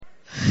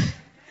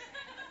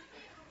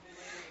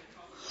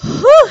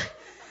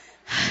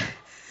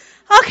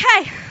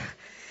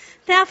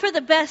now for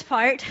the best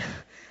part.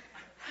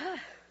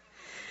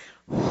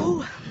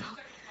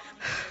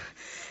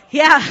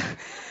 Yeah.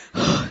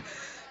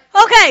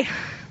 Okay.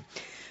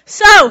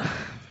 So,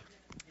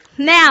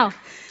 now,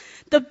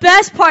 the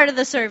best part of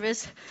the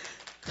service,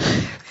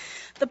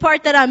 the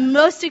part that I'm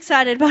most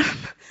excited about,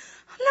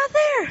 I'm not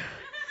there.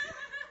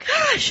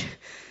 Gosh.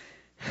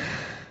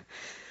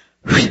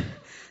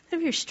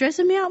 You're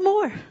stressing me out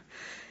more.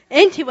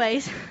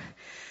 Anyways,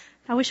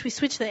 I wish we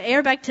switched the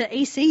air back to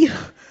AC.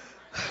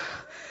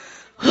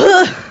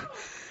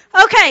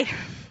 Okay.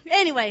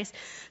 Anyways,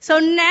 so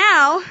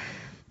now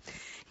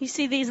you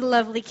see these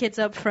lovely kids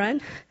up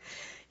front.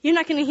 You're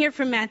not going to hear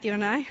from Matthew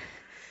and I.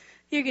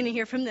 You're going to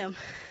hear from them.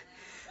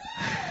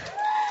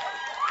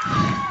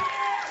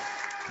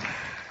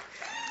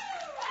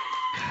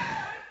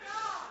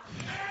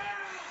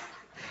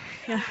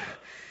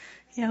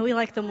 Yeah, we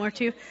like them more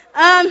too.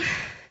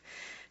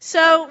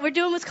 So we're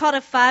doing what's called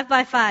a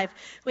 5x5.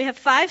 We have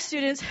 5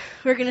 students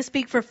who are going to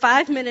speak for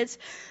 5 minutes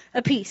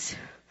apiece.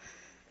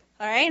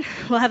 All right?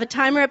 We'll have a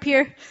timer up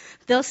here.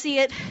 They'll see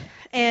it,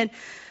 and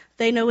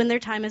they know when their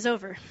time is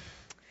over.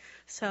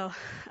 So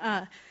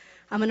I'm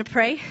going to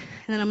pray, and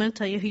then I'm going to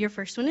tell you who your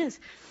first one is.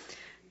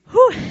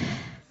 Whew.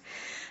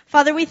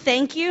 Father, we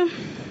thank you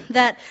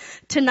that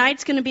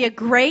tonight's going to be a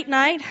great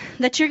night,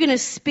 that you're going to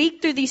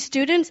speak through these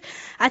students.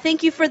 I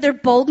thank you for their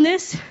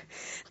boldness,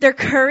 their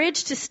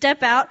courage to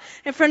step out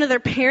in front of their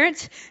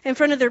parents, in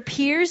front of their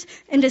peers,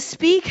 and to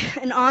speak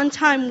an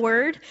on-time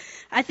word.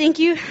 I thank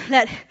you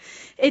that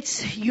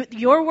it's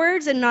your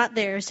words and not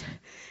theirs.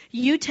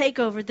 You take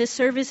over. This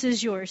service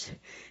is yours.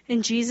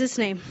 In Jesus'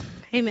 name,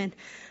 amen.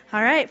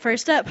 All right,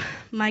 first up,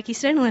 Mikey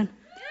Stenlin.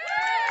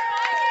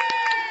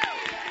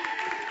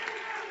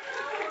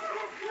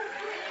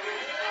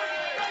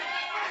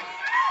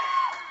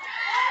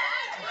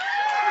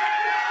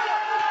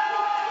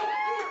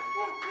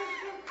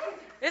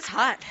 It's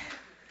hot.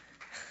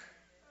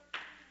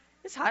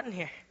 It's hot in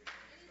here.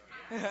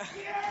 Yeah!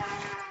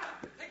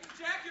 Take your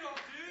jacket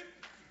off,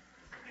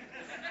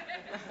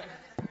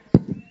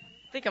 dude.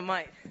 I think I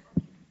might.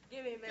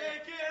 Give me a minute.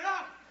 Take it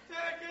off. Take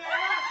it off.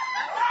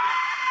 I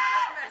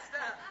messed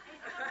up.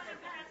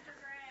 Pastor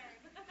Greg.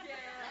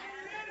 Yeah.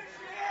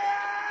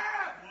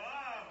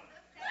 Wow.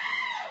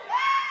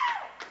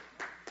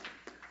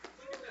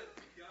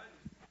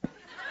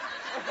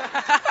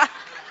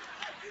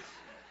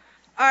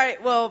 All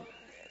right, well,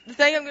 the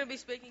thing I'm going to be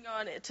speaking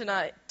on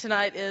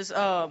tonight is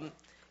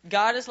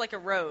God is like a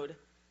road,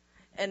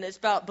 and it's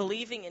about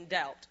believing in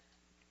doubt.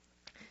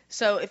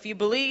 So if you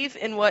believe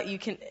in what He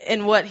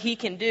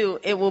can do,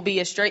 it will be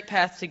a straight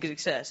path to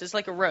success. It's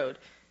like a road,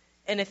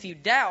 and if you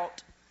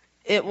doubt,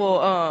 it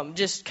will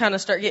just kind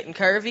of start getting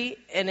curvy,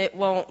 and it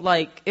won't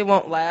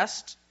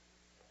last.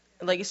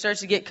 Like it starts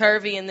to get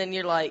curvy, and then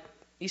you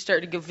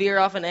start to go veer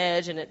off an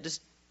edge, and it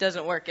just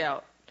doesn't work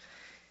out.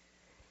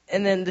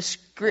 And then the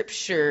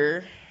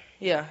scripture,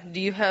 do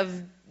you have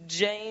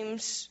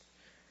James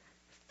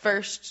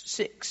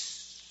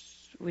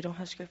 1:6? We don't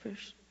have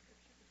scriptures?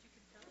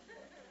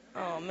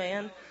 Oh,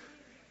 man.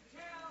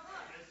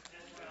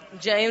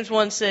 James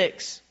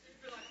 1:6.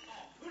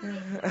 No,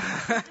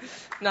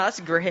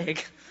 that's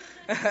Greg.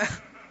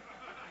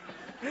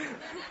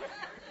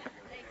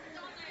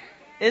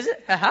 Is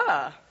it?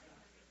 Ha-ha.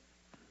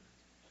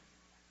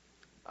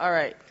 All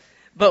right.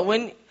 But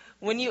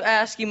when you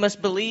ask, you must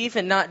believe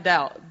and not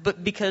doubt,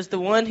 but because the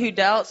one who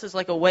doubts is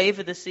like a wave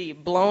of the sea,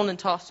 blown and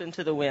tossed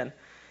into the wind.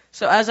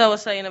 So as I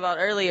was saying about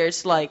earlier,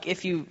 it's like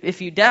if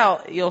you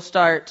doubt, you'll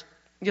start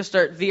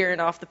veering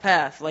off the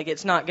path. Like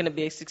it's not going to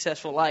be a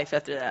successful life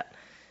after that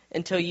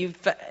until you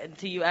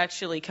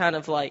actually kind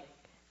of like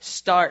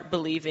start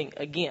believing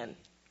again.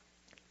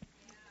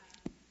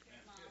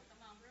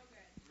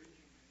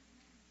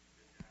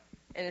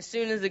 And as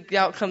soon as the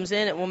doubt comes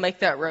in, it will make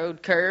that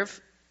road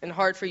curve and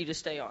hard for you to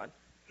stay on.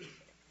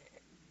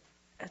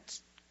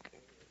 That's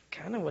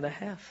kind of what I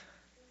have.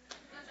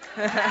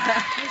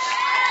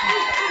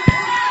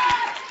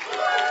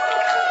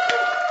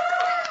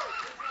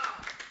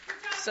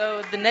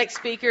 So the next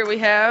speaker we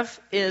have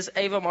is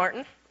Ava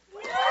Martin.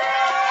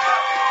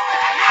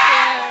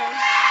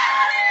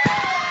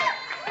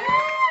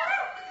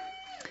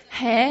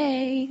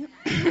 Hey.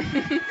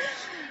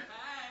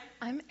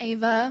 I'm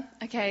Ava.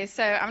 Okay,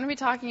 so I'm going to be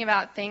talking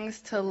about things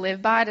to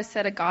live by to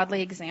set a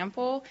godly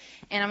example.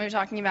 And I'm going to be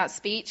talking about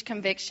speech,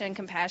 conviction,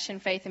 compassion,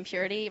 faith, and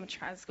purity. I'm going to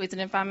try to squeeze it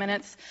in 5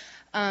 minutes.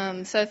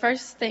 So the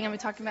first thing I'm going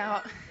to be talking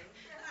about,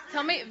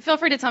 feel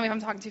free to tell me if I'm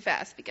talking too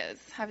fast because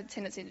I have a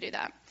tendency to do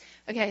that.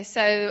 Okay,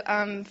 so first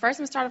I'm going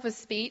to start off with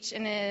speech.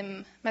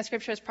 And my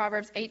scripture is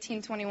Proverbs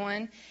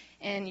 18:21.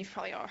 And you've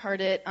probably all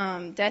heard it.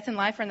 Death and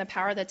life are in the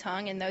power of the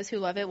tongue, and those who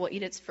love it will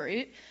eat its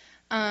fruit.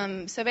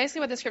 So basically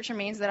what the scripture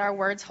means is that our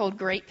words hold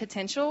great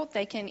potential.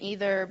 They can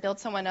either build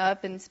someone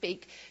up and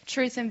speak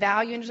truth and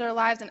value into their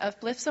lives and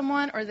uplift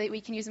someone, or that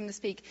we can use them to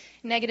speak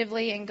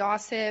negatively and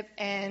gossip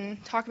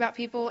and talk about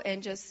people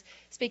and just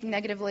speak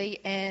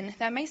negatively. And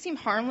that may seem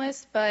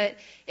harmless, but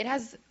it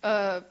has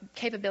a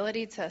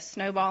capability to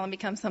snowball and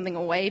become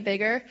something way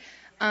bigger.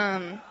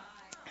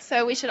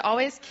 So we should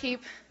always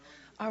keep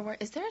our word.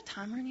 Is there a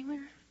timer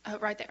anywhere? Oh,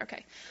 right there.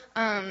 Okay.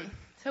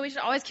 So we should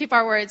always keep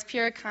our words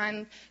pure,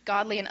 kind,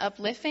 godly, and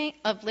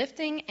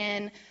uplifting.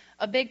 And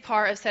a big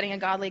part of setting a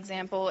godly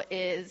example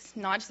is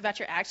not just about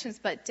your actions,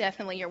 but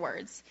definitely your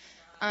words.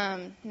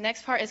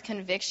 Next part is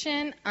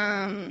conviction.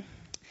 I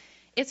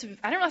didn't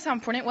realize how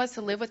important it was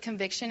to live with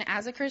conviction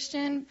as a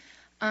Christian.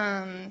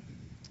 Let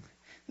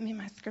me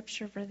my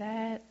scripture for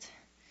that.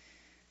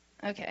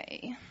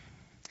 Okay.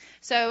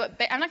 So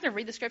I'm not going to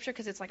read the scripture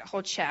because it's like a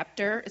whole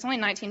chapter. It's only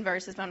 19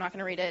 verses, but I'm not going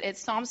to read it.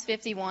 It's Psalms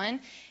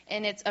 51,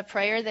 and it's a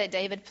prayer that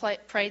David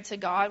prayed to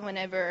God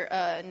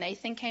whenever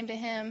Nathan came to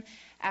him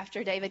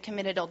after David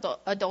committed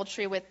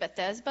adultery with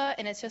Bathsheba.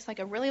 And it's just like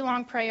a really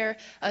long prayer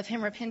of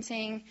him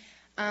repenting.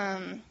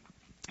 And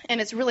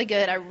it's really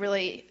good. I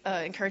really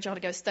encourage y'all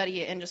to go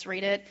study it and just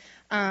read it.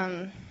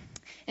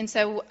 And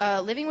so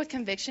living with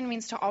conviction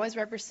means to always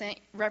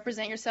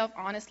represent yourself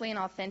honestly and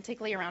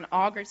authentically around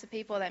all groups of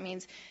people. That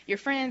means your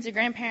friends, your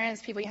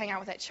grandparents, people you hang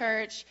out with at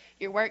church,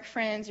 your work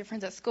friends, your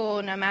friends at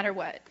school, no matter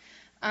what.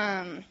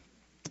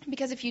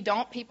 Because if you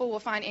don't, people will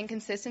find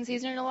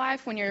inconsistencies in your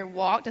life when your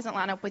walk doesn't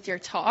line up with your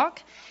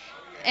talk.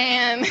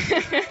 And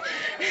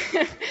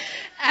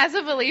as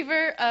a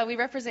believer, we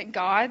represent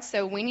God,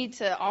 so we need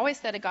to always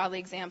set a godly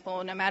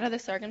example no matter the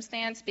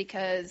circumstance,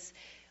 because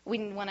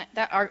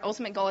our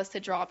ultimate goal is to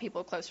draw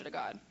people closer to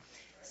God.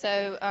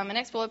 So my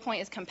next bullet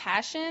point is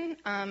compassion.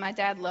 My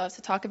dad loves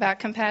to talk about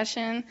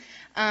compassion.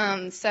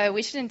 So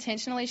we should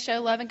intentionally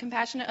show love and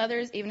compassion to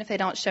others, even if they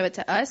don't show it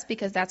to us,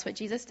 because that's what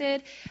Jesus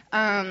did.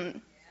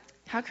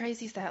 How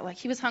crazy is that? Like,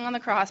 he was hung on the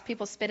cross,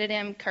 people spit at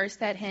him,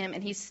 cursed at him,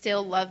 and he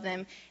still loved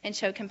them and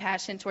showed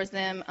compassion towards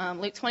them.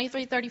 Luke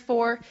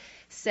 23:34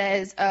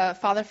 says,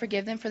 Father,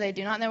 forgive them, for they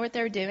do not know what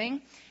they're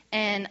doing.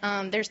 And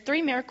there's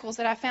 3 miracles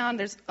that I found.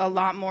 There's a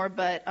lot more,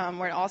 but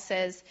where it all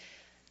says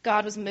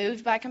God was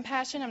moved by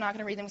compassion. I'm not going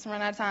to read them because I'm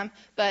running out of time.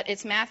 But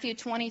it's Matthew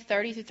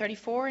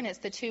 20:30-34, and it's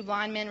the 2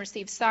 blind men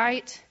received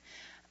sight.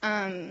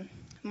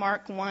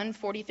 Mark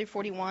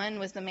 1:40-41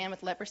 was the man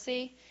with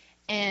leprosy.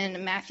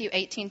 And Matthew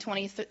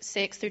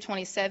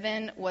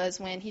 18:26-27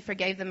 was when he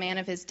forgave the man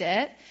of his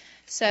debt.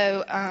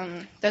 So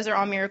those are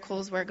all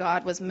miracles where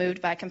God was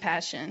moved by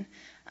compassion.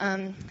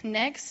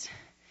 Next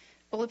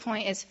bullet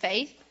point is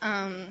faith.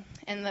 And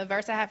the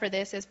verse I have for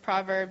this is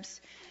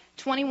Proverbs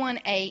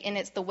 21:8, and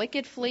it's the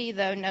wicked flee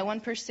though no one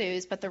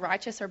pursues, but the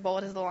righteous are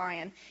bold as the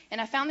lion.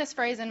 And I found this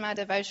phrase in my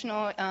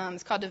devotional.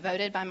 It's called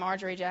Devoted by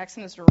Marjorie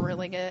Jackson. It's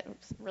really good.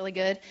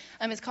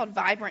 It's called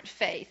vibrant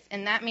faith,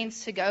 and that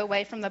means to go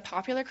away from the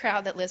popular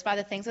crowd that lives by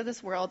the things of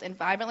this world and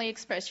vibrantly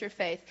express your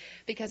faith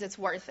because it's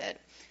worth it.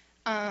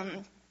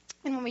 And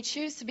when we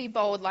choose to be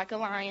bold like a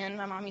lion,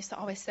 my mom used to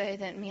always say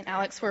that me and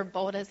Alex were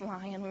bold as a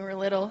lion when we were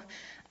little.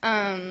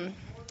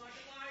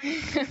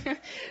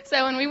 So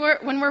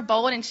when we're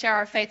bold and share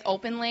our faith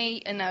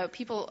openly,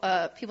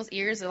 people's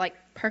ears are like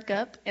perk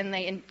up and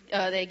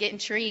they get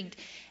intrigued,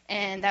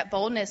 and that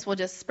boldness will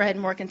just spread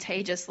more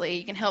contagiously.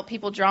 You can help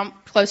people draw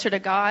closer to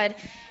God,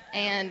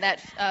 and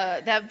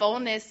that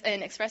boldness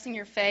and expressing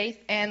your faith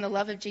and the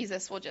love of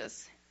Jesus will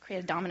just create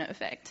a domino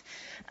effect.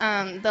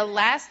 The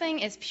last thing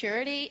is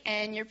purity,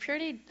 and your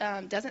purity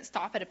doesn't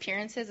stop at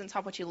appearances and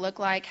stop what you look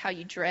like, how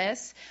you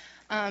dress.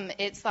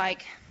 It's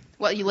like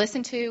what you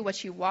listen to,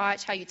 what you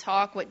watch, how you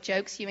talk, what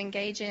jokes you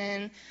engage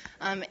in,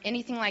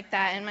 anything like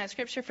that. And my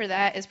scripture for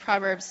that is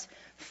Proverbs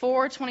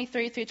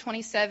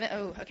 4:23-27.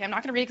 Oh, okay, I'm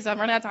not going to read it because I'm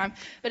running out of time.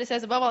 But it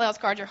says, above all else,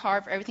 guard your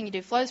heart, for everything you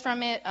do flows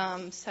from it.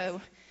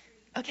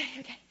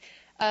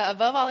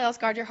 Above all else,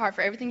 guard your heart,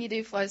 for everything you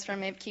do flows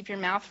from it. Keep your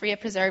mouth free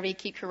of preservative.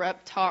 Keep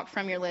corrupt talk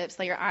from your lips.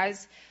 Let your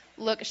eyes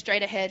look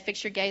straight ahead.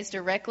 Fix your gaze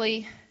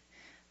directly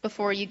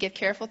before you. Give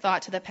careful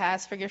thought to the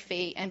paths for your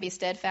feet, and be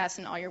steadfast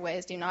in all your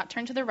ways. Do not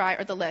turn to the right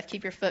or the left.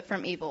 Keep your foot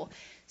from evil.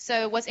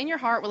 So what's in your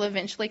heart will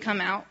eventually come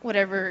out,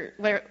 whether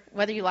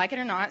you like it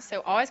or not.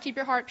 So always keep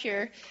your heart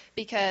pure,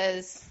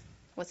 because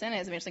what's in it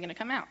is eventually going to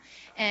come out.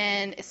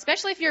 And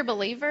especially if you're a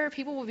believer,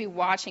 people will be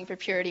watching for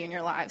purity in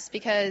your lives,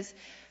 because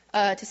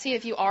to see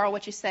if you are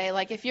what you say.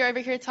 Like, if you're over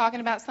here talking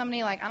about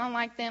somebody, like, I don't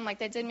like them, like,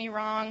 they did me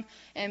wrong,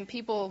 and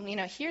people,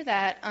 hear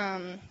that,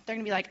 they're going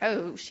to be like,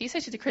 oh, she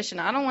said she's a Christian.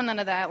 I don't want none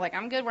of that. Like,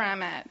 I'm good where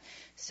I'm at.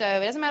 So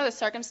it doesn't matter the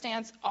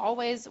circumstance.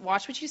 Always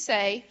watch what you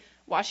say,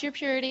 watch your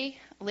purity,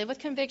 live with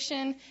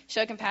conviction,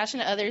 show compassion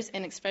to others,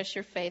 and express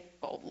your faith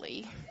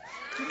boldly.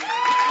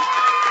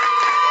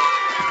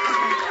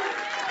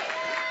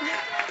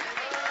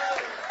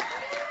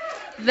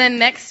 The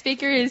next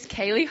speaker is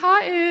Kaylee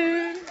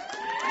Houghton.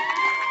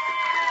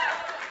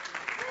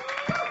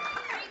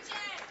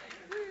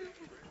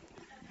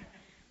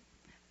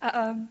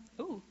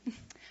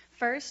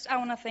 First, I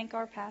want to thank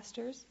our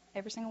pastors,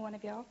 every single one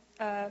of y'all.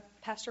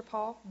 Pastor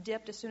Paul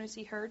dipped as soon as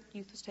he heard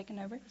youth was taking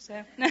over.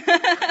 So,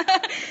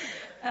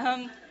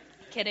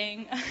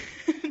 kidding.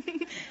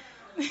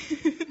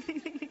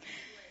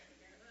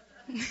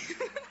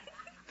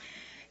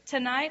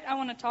 Tonight, I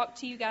want to talk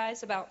to you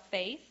guys about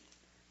faith.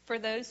 For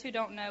those who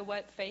don't know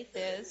what faith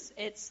is,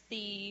 it's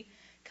the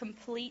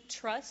complete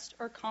trust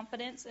or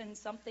confidence in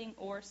something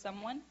or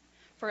someone.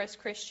 For us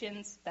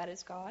Christians, that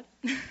is God.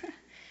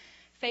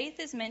 Faith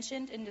is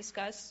mentioned and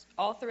discussed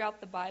all throughout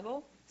the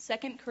Bible.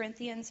 2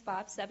 Corinthians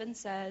 5:7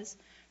 says,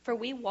 "For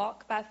we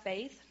walk by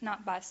faith,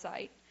 not by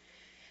sight,"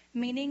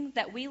 meaning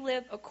that we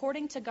live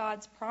according to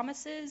God's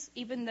promises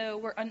even though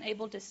we're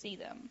unable to see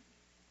them.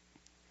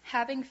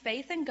 Having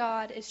faith in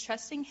God is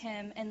trusting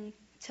Him and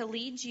to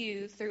lead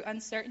you through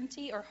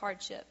uncertainty or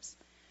hardships.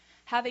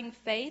 Having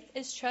faith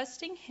is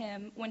trusting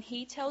Him when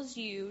He tells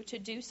you to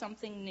do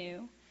something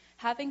new.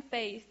 Having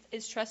faith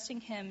is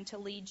trusting Him to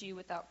lead you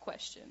without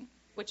question,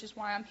 which is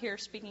why I'm here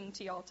speaking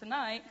to y'all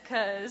tonight,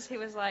 because He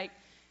was like,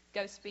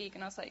 go speak,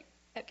 and I was like,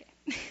 okay.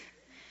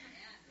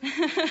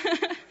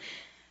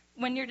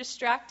 When you're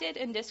distracted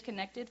and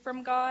disconnected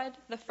from God,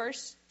 the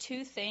first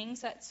two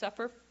things that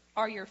suffer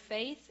are your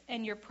faith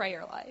and your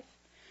prayer life.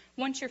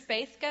 Once your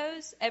faith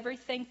goes,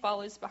 everything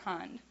follows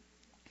behind.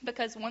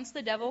 Because once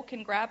the devil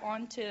can grab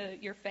onto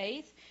your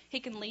faith, he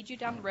can lead you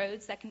down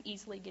roads that can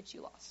easily get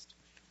you lost.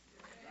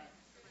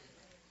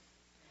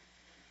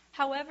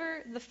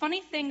 However, the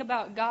funny thing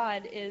about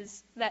God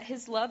is that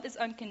His love is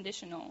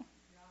unconditional.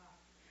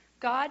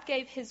 God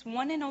gave His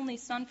one and only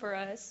Son for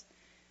us.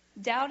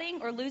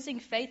 Doubting or losing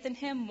faith in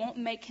Him won't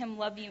make Him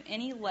love you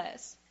any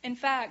less. In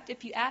fact,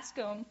 if you ask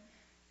Him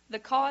the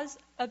cause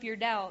of your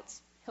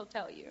doubts, He'll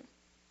tell you.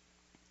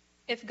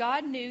 If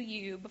God knew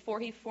you before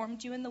He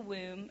formed you in the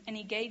womb and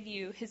He gave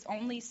you His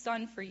only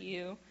Son for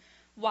you,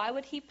 why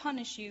would He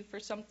punish you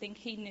for something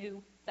He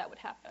knew that would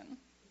happen?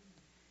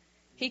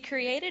 He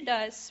created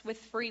us with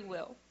free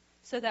will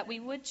so that we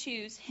would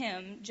choose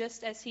Him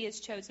just as He has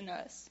chosen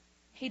us.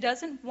 He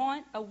doesn't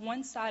want a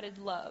one-sided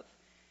love.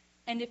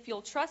 And if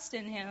you'll trust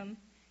in Him,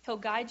 He'll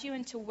guide you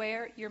into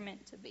where you're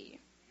meant to be.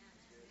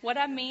 What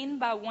I mean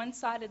by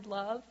one-sided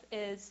love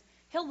is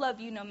He'll love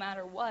you no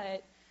matter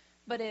what,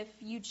 but if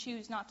you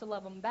choose not to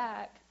love Him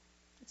back,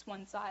 it's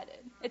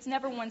one-sided. It's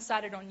never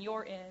one-sided on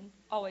your end,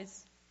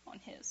 always on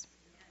His.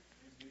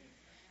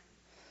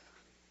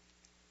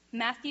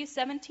 Matthew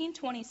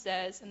 17:20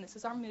 says, and this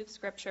is our move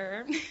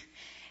scripture,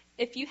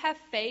 if you have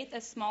faith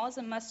as small as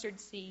a mustard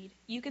seed,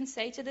 you can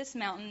say to this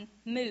mountain,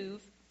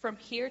 move from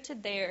here to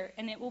there,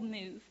 and it will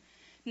move.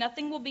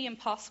 Nothing will be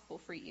impossible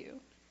for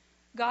you.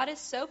 God is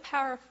so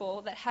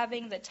powerful that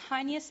having the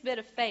tiniest bit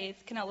of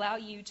faith can allow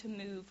you to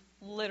move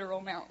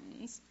literal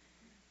mountains.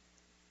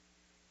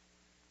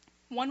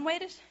 One way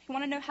you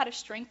want to know how to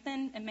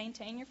strengthen and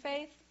maintain your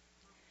faith?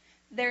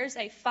 There's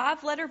a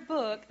 5-letter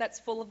book that's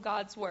full of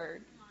God's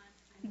Word.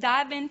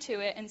 Dive into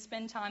it and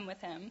spend time with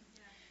Him.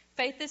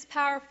 Faith is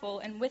powerful,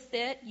 and with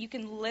it, you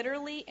can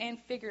literally and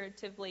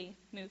figuratively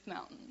move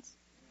mountains.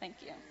 Thank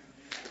you.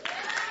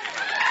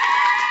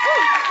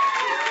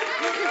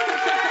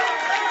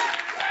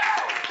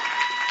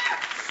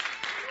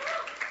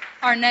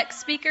 Our next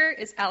speaker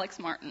is Alex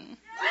Martin.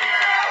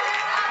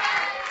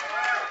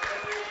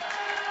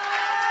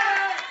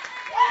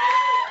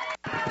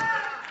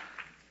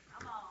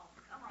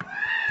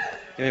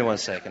 Give me 1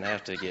 second. I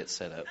have to get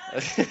set up.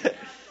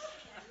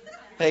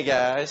 Hey,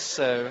 guys.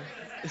 So,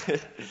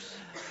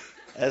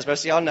 as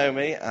most of y'all know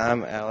me,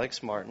 I'm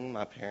Alex Martin.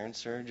 My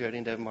parents are Jody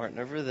and Deb Martin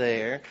over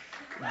there.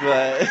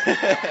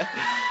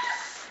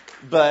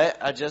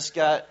 But I just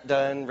got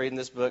done reading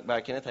this book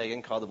by Kenneth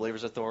Hagin called The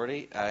Believer's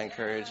Authority. I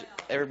encourage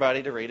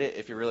everybody to read it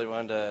if you really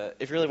want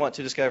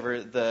to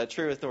discover the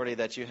true authority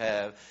that you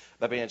have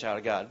by being a child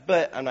of God.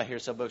 But I'm not here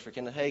to sell books for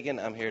Kenneth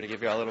Hagin. I'm here to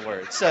give you all a little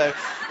word. So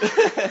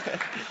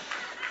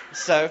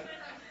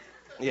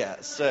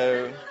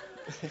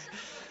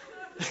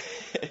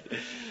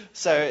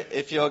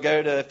if you'll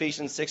go to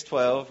Ephesians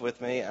 6:12 with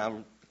me,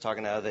 I'm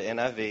talking out of the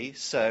NIV.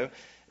 So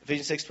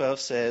Ephesians 6:12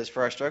 says,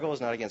 "For our struggle is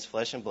not against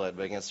flesh and blood,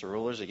 but against the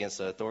rulers, against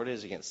the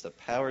authorities, against the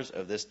powers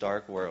of this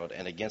dark world,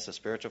 and against the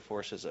spiritual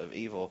forces of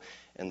evil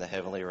in the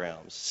heavenly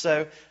realms."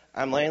 So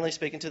I'm mainly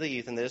speaking to the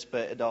youth in this,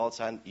 but adults,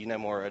 you know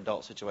more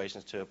adult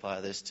situations to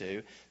apply this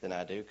to than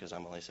I do because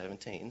I'm only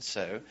 17.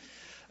 So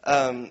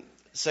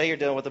say you're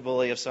dealing with a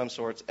bully of some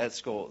sort at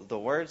school. The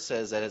Word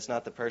says that it's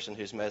not the person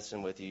who's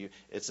messing with you,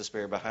 it's the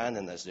spirit behind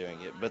them that's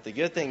doing it. But the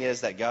good thing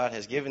is that God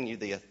has given you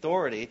the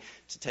authority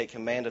to take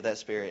command of that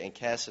spirit and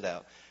cast it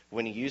out.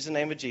 When you use the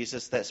name of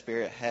Jesus, that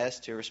spirit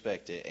has to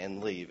respect it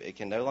and leave. It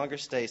can no longer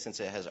stay since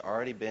it has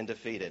already been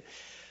defeated.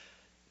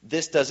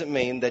 This doesn't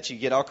mean that you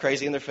get all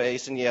crazy in their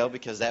face and yell,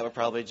 because that would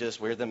probably just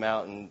weird them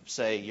out and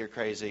say, you're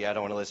crazy, I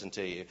don't want to listen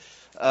to you.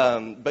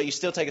 But you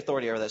still take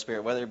authority over that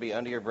spirit, whether it be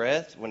under your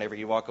breath whenever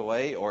you walk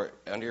away, or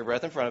under your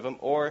breath in front of them,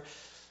 or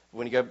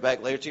when you go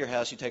back later to your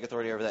house, you take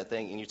authority over that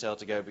thing and you tell it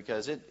to go,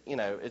 because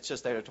it's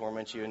just there to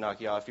torment you and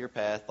knock you off your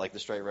path, like the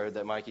straight road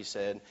that Mikey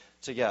said,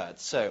 to God.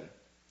 So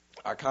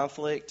our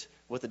conflict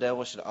with the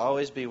devil should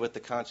always be with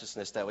the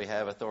consciousness that we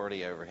have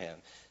authority over him.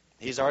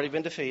 He's already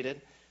been defeated.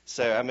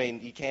 So,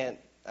 you can,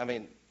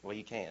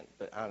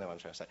 but I don't know what I'm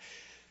trying to say.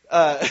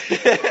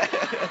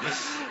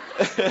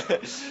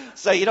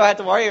 So you don't have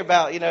to worry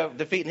about,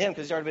 defeating him,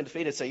 because he's already been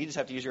defeated. So you just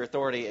have to use your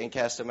authority and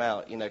cast him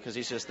out, because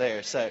he's just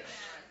there. So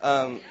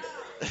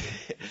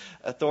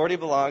Authority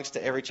belongs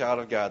to every child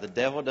of God. The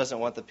devil doesn't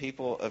want the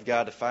people of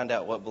God to find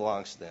out what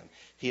belongs to them.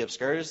 He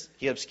obscures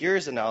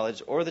the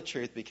knowledge or the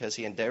truth because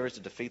he endeavors to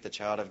defeat the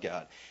child of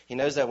God. He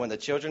knows that when the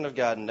children of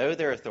God know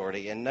their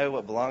authority and know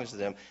what belongs to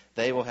them,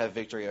 they will have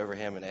victory over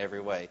him in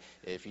every way.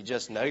 If you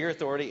just know your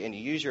authority and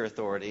you use your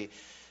authority,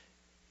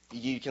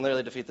 you can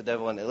literally defeat the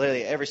devil in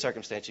literally every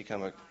circumstance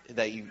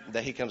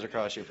that he comes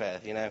across your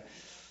path.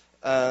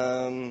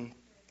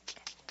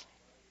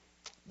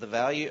 The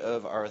value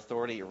of our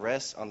authority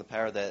rests on the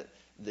power that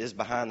is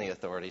behind the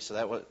authority.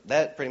 So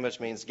that pretty much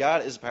means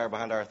God is the power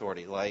behind our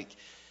authority. Like,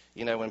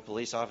 when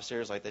police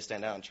officers, like, they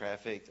stand out in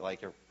traffic,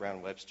 like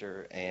around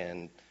Webster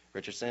and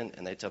Richardson,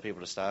 and they tell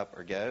people to stop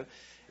or go,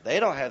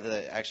 they don't have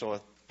the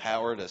actual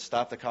power to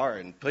stop the car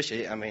and push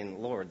it. I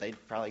mean, Lord, they'd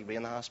probably be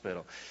in the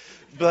hospital.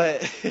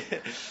 But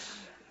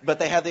but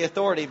they have the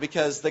authority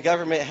because the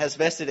government has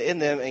vested in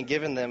them and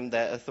given them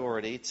that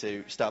authority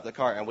to stop the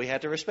car. And we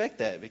have to respect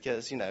that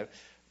because,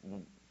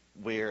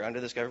 we're under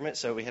this government,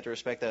 so we have to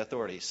respect that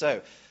authority.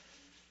 So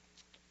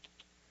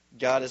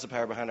God is the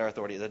power behind our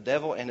authority. The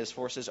devil and his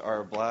forces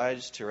are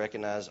obliged to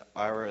recognize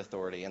our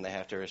authority, and they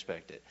have to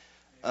respect it.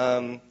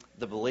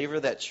 The believer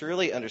that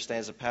truly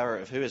understands the power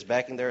of who is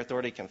backing their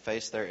authority can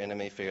face their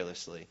enemy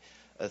fearlessly.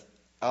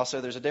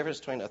 Also, there's a difference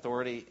between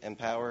authority and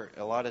power.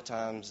 A lot of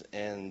times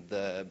in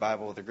the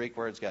Bible, the Greek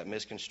words got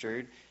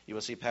misconstrued. You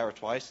will see power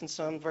twice in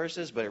some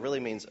verses, but it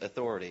really means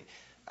authority.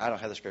 I don't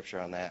have the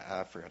scripture on that.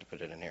 I forgot to put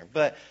it in here.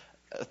 But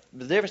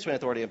the difference between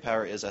authority and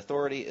power is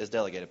authority is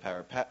delegated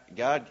power.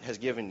 God has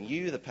given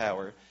you the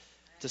power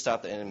to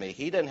stop the enemy.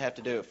 He doesn't have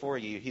to do it for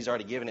you. He's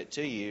already given it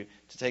to you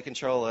to take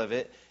control of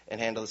it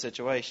and handle the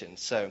situation.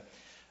 So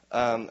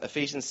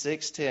Ephesians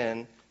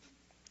 6:10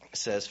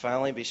 says,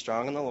 "Finally be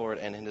strong in the Lord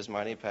and in his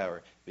mighty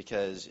power,"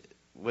 because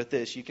with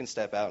this you can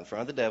step out in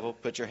front of the devil,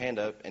 put your hand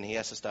up, and he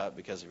has to stop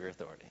because of your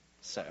authority.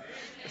 So,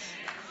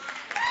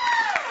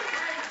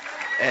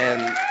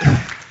 and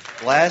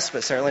last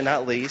but certainly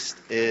not least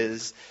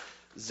is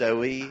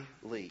Zoe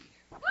Lee.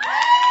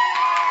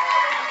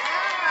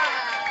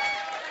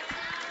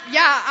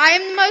 Yeah, I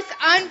am the most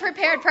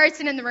unprepared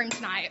person in the room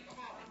tonight.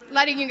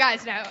 Letting you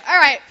guys know. All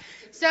right.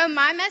 So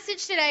my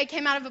message today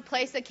came out of a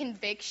place of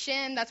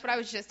conviction. That's what I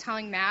was just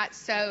telling Matt.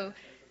 So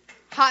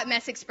hot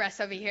mess express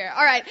over here.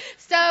 All right.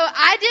 So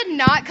I did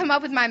not come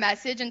up with my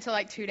message until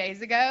like 2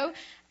 days ago.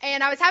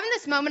 And I was having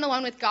this moment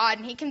alone with God,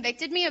 and he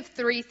convicted me of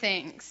 3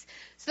 things.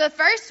 So the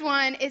first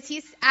one is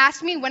he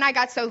asked me when I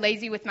got so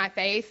lazy with my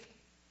faith.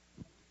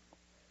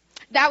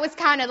 That was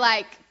kind of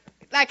like,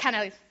 that kind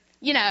of,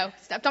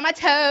 stepped on my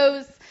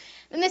toes.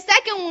 And the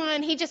second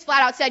one, he just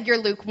flat out said, "You're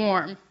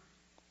lukewarm."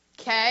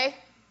 Okay.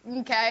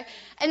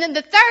 And then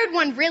the third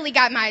one really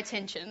got my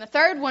attention. The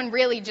third one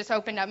really just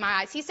opened up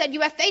my eyes. He said,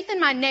 "You have faith in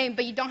my name,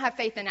 but you don't have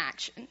faith in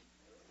action."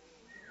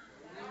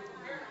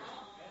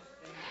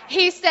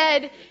 He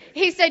said,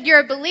 "You're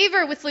a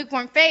believer with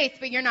lukewarm faith,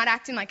 but you're not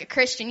acting like a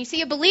Christian." You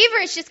see, a believer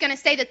is just going to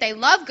say that they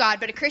love God,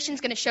 but a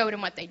Christian's going to show it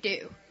in what they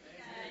do.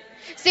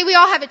 See, we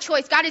all have a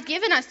choice. God has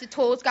given us the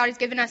tools. God has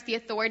given us the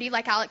authority,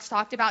 like Alex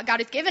talked about. God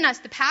has given us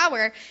the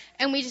power,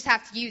 and we just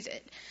have to use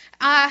it.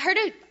 I heard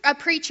a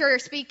preacher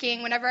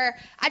speaking whenever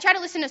I try to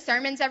listen to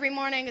sermons every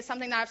morning. It's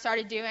something that I've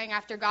started doing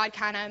after God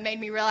kind of made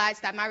me realize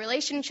that my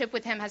relationship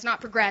with him has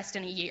not progressed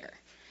in a year.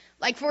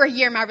 Like for a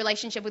year, my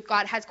relationship with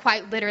God has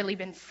quite literally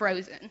been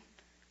frozen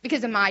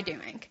because of my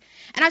doing.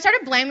 And I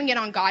started blaming it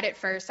on God at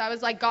first. I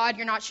was like, "God,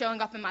 you're not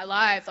showing up in my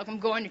life. Like, I'm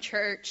going to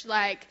church.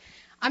 Like,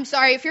 I'm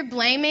sorry, if you're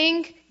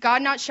blaming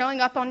God not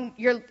showing up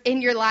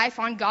in your life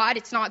on God,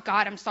 it's not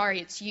God. I'm sorry,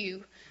 it's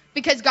you.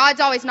 Because God's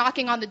always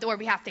knocking on the door.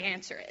 We have to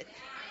answer it."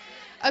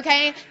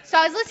 Okay? So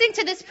I was listening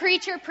to this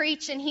preacher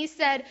preach, and he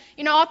said,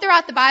 all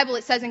throughout the Bible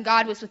it says, "And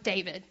God was with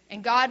David.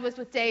 And God was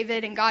with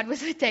David. And God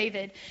was with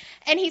David."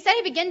 And he said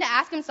he began to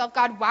ask himself,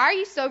 "God, why are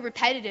you so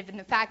repetitive in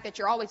the fact that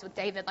you're always with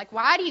David? Like,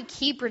 why do you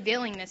keep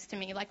revealing this to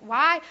me? Like,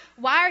 why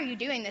are you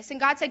doing this?" And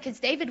God said,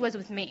 "Because David was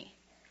with me."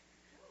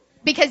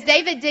 Because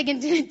David digged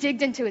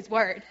into his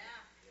word.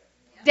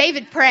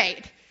 David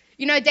prayed.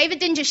 David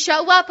didn't just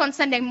show up on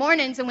Sunday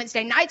mornings and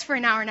Wednesday nights for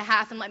an hour and a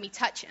half and let me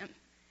touch him.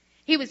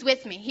 He was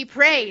with me. He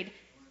prayed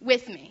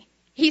with me.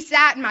 He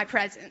sat in my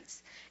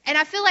presence. And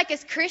I feel like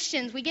as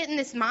Christians, we get in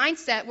this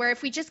mindset where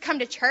if we just come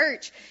to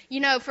church,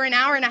 for an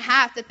hour and a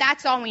half,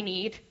 that's all we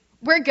need.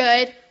 We're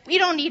good. We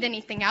don't need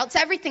anything else.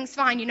 Everything's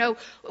fine,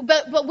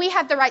 But we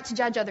have the right to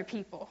judge other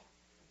people.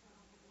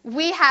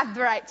 We have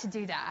the right to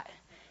do that.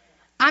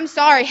 I'm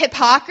sorry,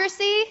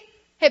 hypocrisy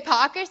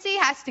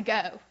has to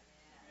go.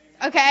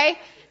 Okay?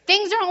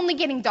 Things are only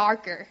getting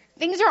darker.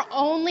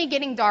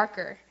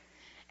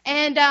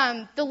 And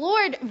the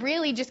Lord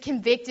really just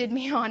convicted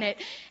me on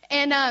it.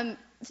 And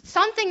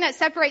something that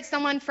separates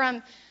someone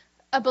from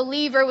a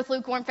believer with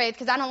lukewarm faith,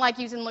 because I don't like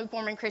using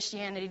lukewarm and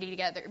Christianity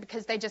together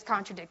because they just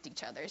contradict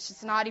each other. It's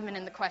just not even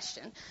in the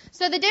question.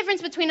 So the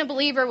difference between a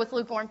believer with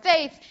lukewarm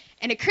faith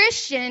and a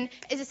Christian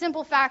is a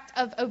simple fact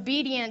of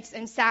obedience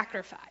and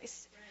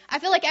sacrifice. I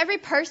feel like every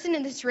person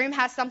in this room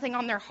has something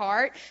on their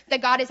heart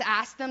that God has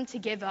asked them to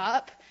give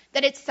up,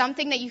 that it's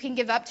something that you can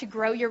give up to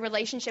grow your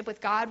relationship with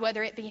God,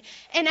 whether it be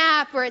an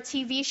app or a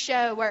TV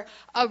show or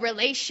a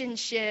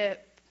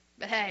relationship.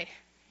 But hey,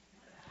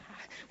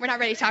 we're not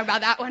ready to talk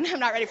about that one. I'm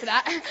not ready for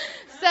that.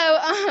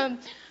 So,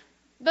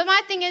 but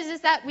my thing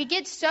is that we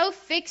get so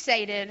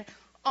fixated.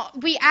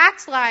 We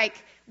act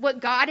like what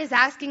God is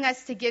asking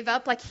us to give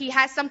up, like he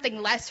has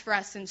something less for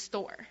us in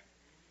store.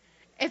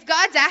 If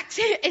God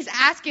is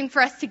asking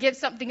for us to give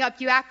something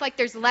up, you act like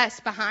there's less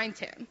behind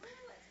him.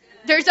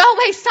 There's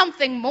always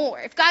something more.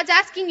 If God's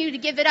asking you to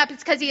give it up,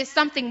 it's because he has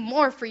something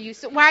more for you.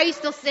 So why are you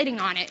still sitting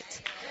on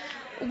it?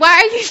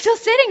 Why are you still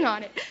sitting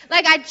on it?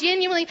 Like, I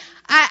genuinely,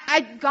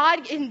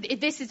 God, and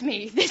this is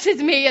me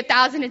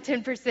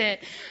 1,010%.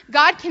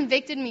 God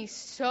convicted me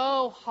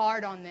so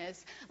hard on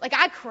this. Like,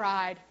 I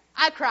cried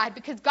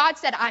because God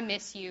said, I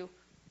miss you.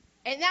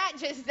 And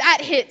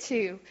that hit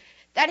too.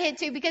 That hit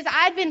too, because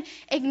I'd been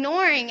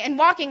ignoring and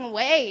walking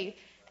away.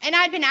 And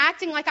I'd been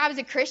acting like I was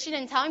a Christian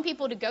and telling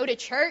people to go to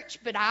church.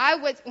 But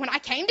when I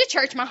came to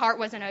church, my heart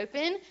wasn't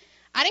open.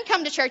 I didn't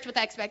come to church with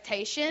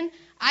expectation.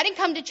 I didn't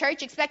come to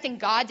church expecting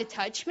God to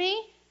touch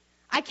me.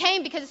 I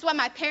came because it's what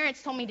my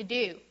parents told me to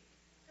do.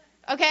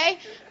 Okay?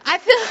 I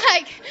feel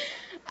like,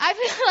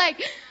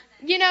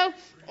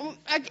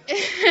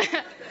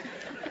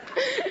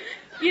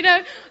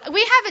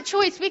 we have a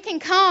choice. We can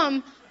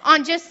come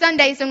on just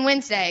Sundays and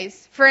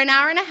Wednesdays for an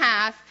hour and a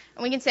half,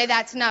 and we can say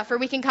that's enough. Or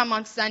we can come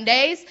on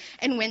Sundays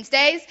and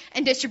Wednesdays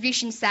and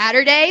distribution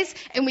Saturdays,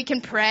 and we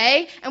can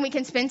pray, and we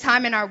can spend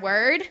time in our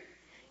Word.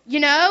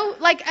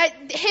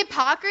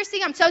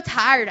 Hypocrisy, I'm so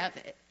tired of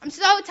it.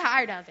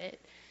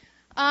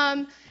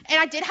 And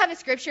I did have a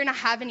scripture, and I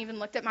haven't even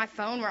looked at my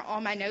phone where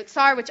all my notes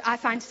are, which I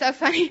find so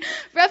funny.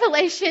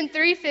 Revelation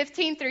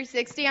 3:15 through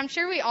 60. I'm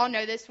sure we all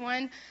know this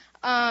one.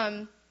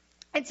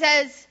 It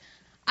says,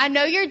 I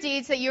know your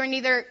deeds, that you are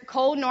neither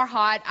cold nor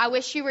hot. I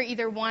wish you were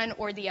either one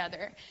or the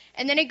other.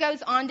 And then it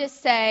goes on to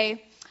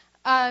say,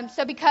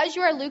 so because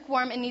you are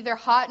lukewarm and neither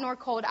hot nor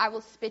cold, I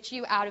will spit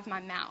you out of my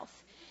mouth.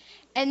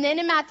 And then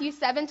in Matthew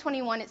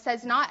 7:21, it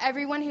says, not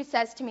everyone who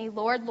says to me,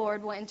 Lord,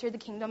 Lord, will enter the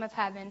kingdom of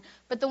heaven,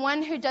 but the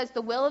one who does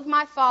the will of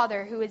my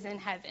Father who is in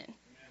heaven.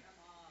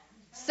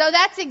 So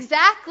that's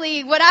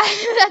exactly what I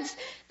realize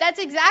that's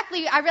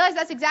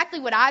exactly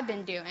what I've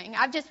been doing.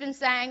 I've just been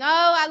saying,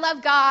 I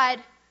love God.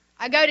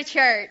 I go to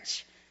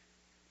church.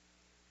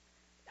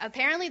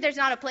 Apparently there's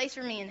not a place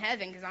for me in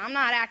heaven because I'm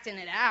not acting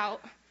it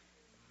out.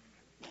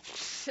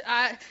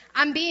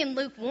 I'm being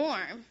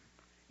lukewarm.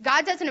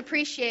 God doesn't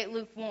appreciate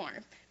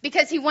lukewarm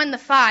because he won the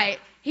fight.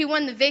 He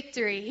won the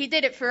victory. He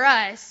did it for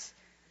us.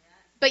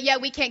 But yet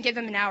we can't give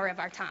him an hour of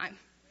our time.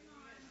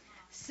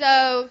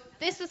 So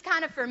this was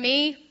kind of for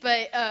me,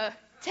 but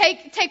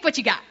take what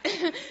you got.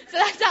 So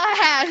that's all I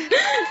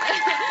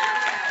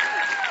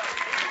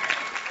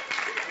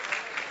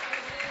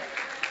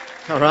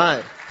had. All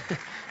right.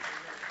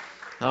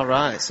 All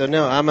right. So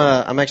no,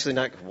 I'm actually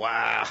not.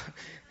 Wow.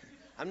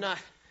 I'm not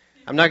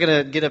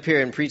going to get up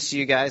here and preach to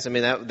you guys. I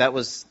mean, that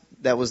was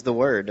the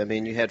word. I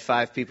mean, you had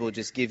 5 people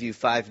just give you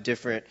 5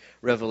 different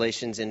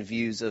revelations and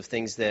views of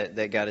things that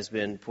God has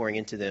been pouring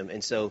into them.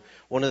 And so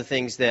one of the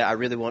things that I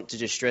really want to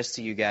just stress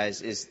to you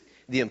guys is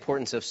the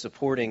importance of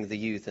supporting the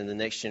youth and the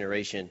next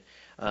generation.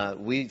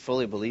 We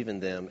fully believe in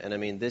them. And I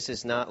mean, this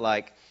is not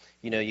like,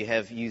 you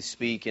have youth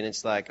speak and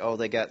it's like,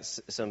 they got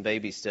some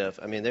baby stuff.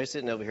 I mean, they're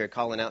sitting over here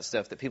calling out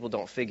stuff that people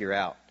don't figure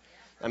out.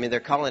 I mean,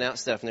 they're calling out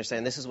stuff and they're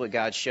saying, this is what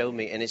God showed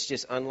me. And it's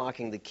just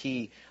unlocking the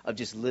key of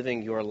just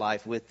living your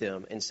life with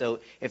them. And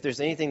so if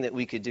there's anything that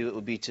we could do, it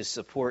would be to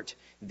support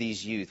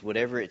these youth,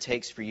 whatever it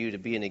takes for you to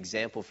be an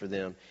example for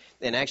them.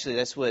 And actually,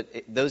 that's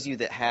those of you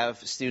that have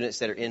students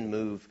that are in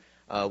Move,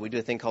 we do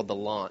a thing called the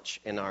launch.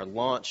 And our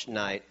launch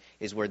night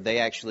is where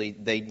they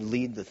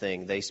lead the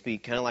thing. They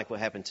speak kind of like what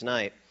happened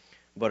tonight.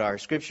 But our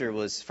scripture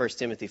was 1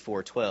 Timothy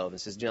 4:12. It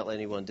says, do not let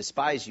anyone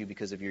despise you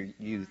because of your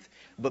youth,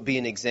 but be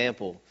an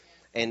example.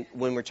 And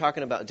when we're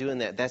talking about doing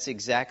that, that's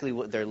exactly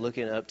what they're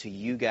looking up to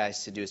you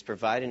guys to do, is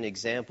provide an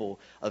example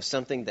of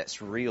something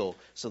that's real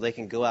so they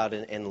can go out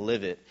and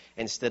live it,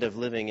 instead of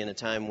living in a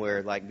time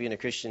where, like, being a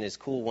Christian is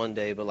cool one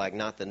day, but, like,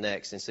 not the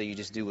next. And so you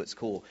just do what's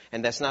cool.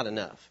 And that's not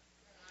enough.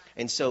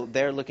 And so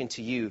they're looking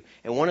to you.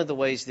 And one of the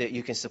ways that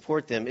you can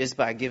support them is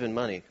by giving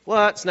money. Well,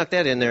 I snuck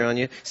that in there on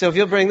you. So if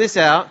you'll bring this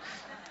out.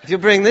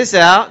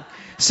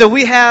 So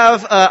we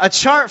have a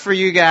chart for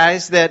you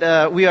guys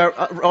that we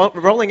are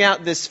rolling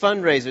out this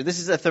fundraiser. This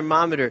is a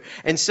thermometer.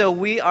 And so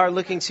we are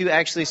looking to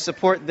actually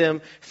support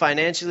them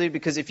financially,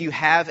 because if you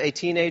have a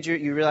teenager,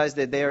 you realize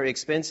that they are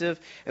expensive.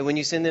 And when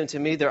you send them to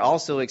me, they're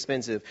also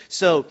expensive.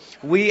 So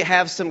we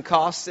have some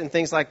costs and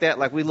things like that.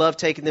 Like, we love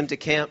taking them to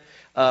camp.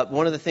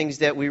 One of the things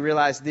that we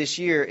realized this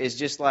year is,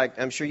 just like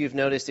I'm sure you've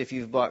noticed if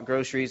you've bought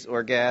groceries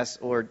or gas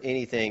or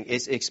anything,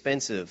 it's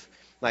expensive.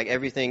 Like,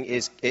 everything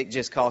it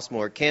just costs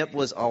more. Camp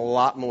was a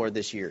lot more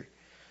this year.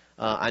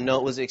 I know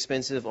it was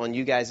expensive on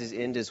you guys'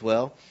 end as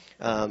well.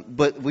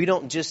 But we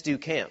don't just do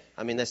camp.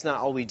 I mean, that's not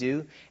all we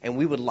do. And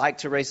we would like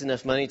to raise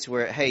enough money to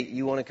where, hey,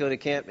 you want to go to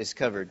camp? It's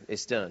covered.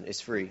 It's done.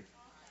 It's free.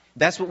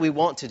 That's what we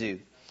want to do.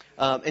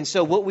 And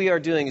so what we are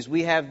doing is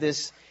we have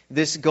this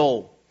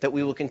goal that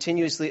we will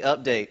continuously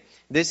update.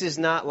 This is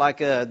not like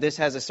this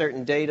has a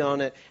certain date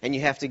on it and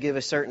you have to give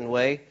a certain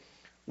way.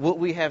 What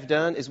we have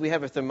done is we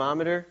have a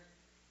thermometer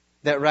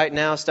that right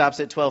now stops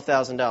at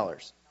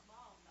 $12,000.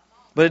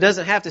 But it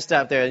doesn't have to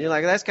stop there. And you're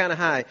like, that's kind of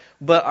high.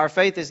 But our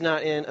faith is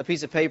not in a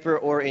piece of paper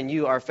or in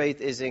you. Our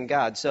faith is in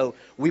God. So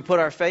we put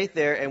our faith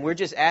there, and we're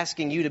just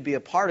asking you to be a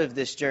part of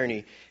this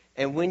journey.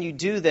 And when you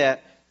do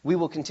that, we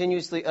will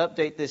continuously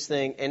update this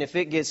thing. And if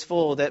it gets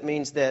full, that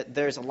means that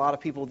there's a lot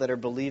of people that are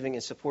believing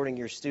and supporting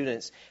your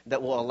students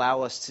that will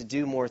allow us to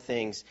do more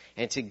things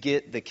and to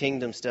get the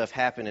kingdom stuff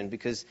happening,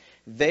 because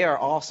they are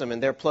awesome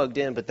and they're plugged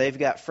in, but they've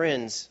got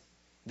friends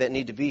that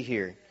need to be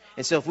here.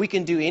 And so if we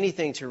can do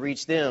anything to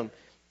reach them,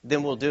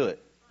 then we'll do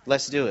it.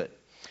 Let's do it.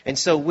 And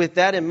so with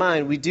that in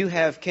mind, we do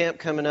have camp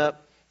coming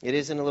up. It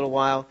is in a little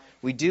while.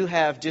 We do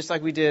have, just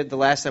like we did the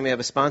last time, we have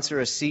a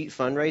sponsor a seat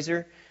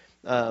fundraiser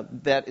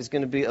that is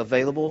going to be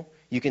available.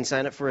 You can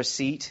sign up for a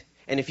seat.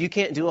 And if you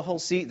can't do a whole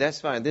seat,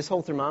 that's fine. This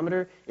whole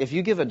thermometer, if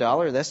you give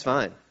 $1, that's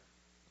fine.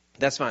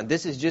 That's fine.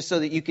 This is just so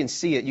that you can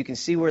see it. You can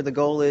see where the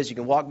goal is. You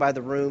can walk by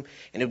the room,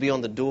 and it'll be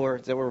on the door.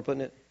 Is that where we're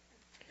putting it?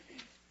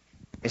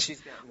 And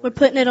we're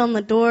putting it on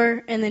the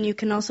door, and then you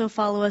can also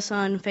follow us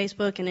on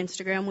Facebook and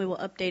Instagram. We will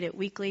update it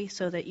weekly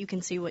so that you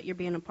can see what you're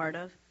being a part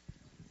of.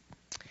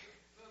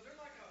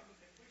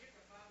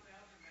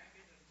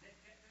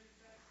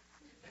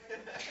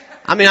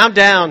 I mean, I'm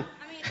down. I want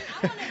any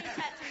tattoos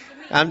of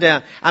me. I'm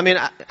down. I mean,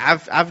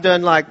 I've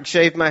done like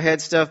shave my head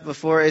stuff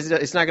before.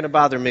 It's not going to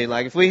bother me.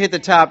 Like if we hit the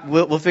top,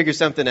 we'll figure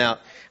something out.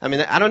 I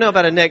mean, I don't know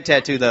about a neck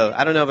tattoo though.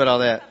 I don't know about all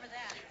that.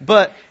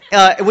 But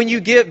when you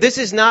give, this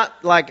is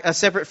not like a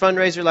separate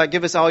fundraiser. Like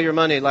give us all your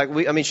money. Like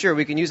sure,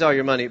 we can use all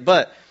your money,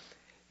 but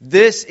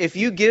this, if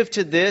you give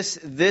to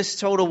this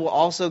total will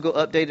also go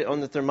updated on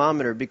the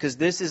thermometer, because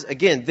this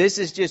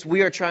is just,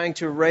 we are trying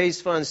to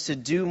raise funds to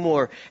do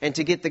more and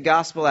to get the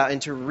gospel out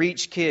and to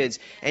reach kids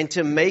and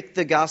to make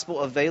the gospel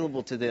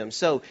available to them.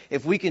 So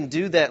if we can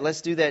do that,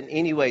 let's do that in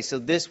any way. So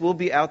this will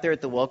be out there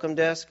at the welcome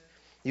desk.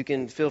 You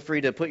can feel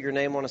free to put your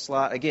name on a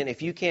slot. Again,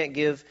 if you can't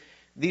give,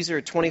 these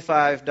are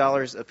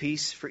 $25 a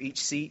piece for each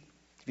seat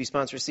if you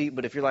sponsor a seat.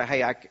 But if you're like,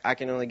 hey, I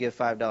can only give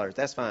 $5,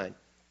 that's fine.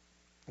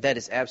 That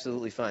is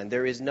absolutely fine.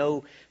 There is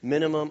no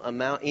minimum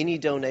amount. Any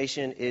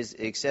donation is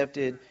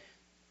accepted.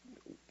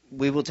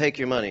 We will take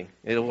your money.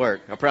 It'll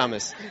work. I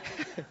promise.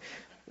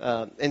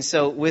 And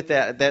so with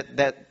that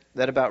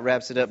about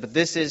wraps it up. But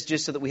this is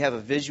just so that we have a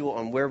visual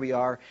on where we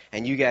are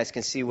and you guys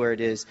can see where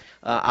it is.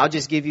 I'll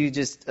just give you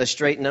just a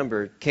straight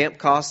number. Camp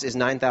cost is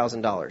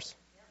 $9,000.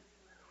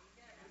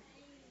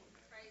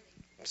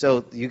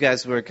 So you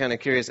guys were kind of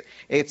curious.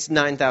 It's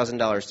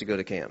 $9,000 to go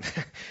to camp.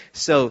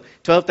 So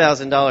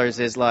 $12,000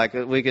 is like,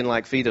 we can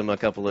like feed them a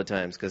couple of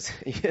times because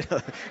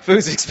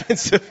food's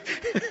expensive.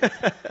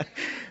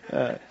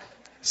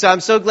 So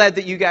I'm so glad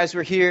that you guys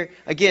were here.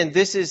 Again,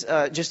 this is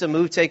just a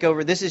move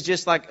takeover. This is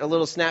just like a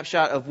little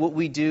snapshot of what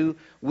we do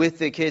with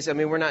the kids. I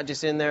mean, we're not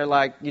just in there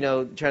like,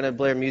 trying to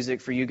blare music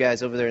for you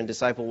guys over there in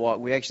Disciple Walk.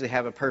 We actually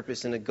have a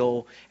purpose and a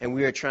goal, and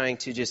we are trying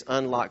to just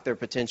unlock their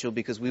potential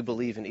because we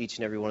believe in each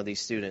and every one of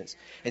these students.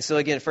 And so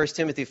again, 1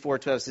 Timothy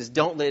 4:12 says,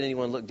 don't let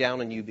anyone look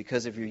down on you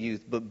because of your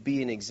youth, but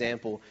be an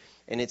example.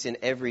 And it's in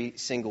every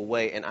single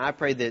way. And I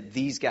pray that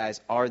these guys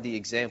are the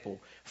example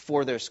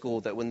for their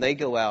school, that when they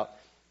go out,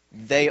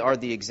 they are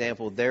the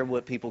example. They're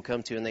what people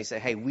come to and they say,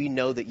 hey, we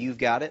know that you've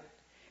got it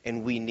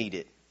and we need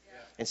it. Yeah.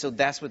 And so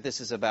that's what this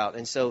is about.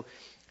 And so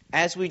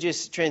as we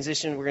just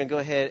transition, we're going to go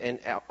ahead and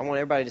I want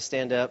everybody to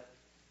stand up.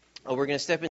 We're going to step in.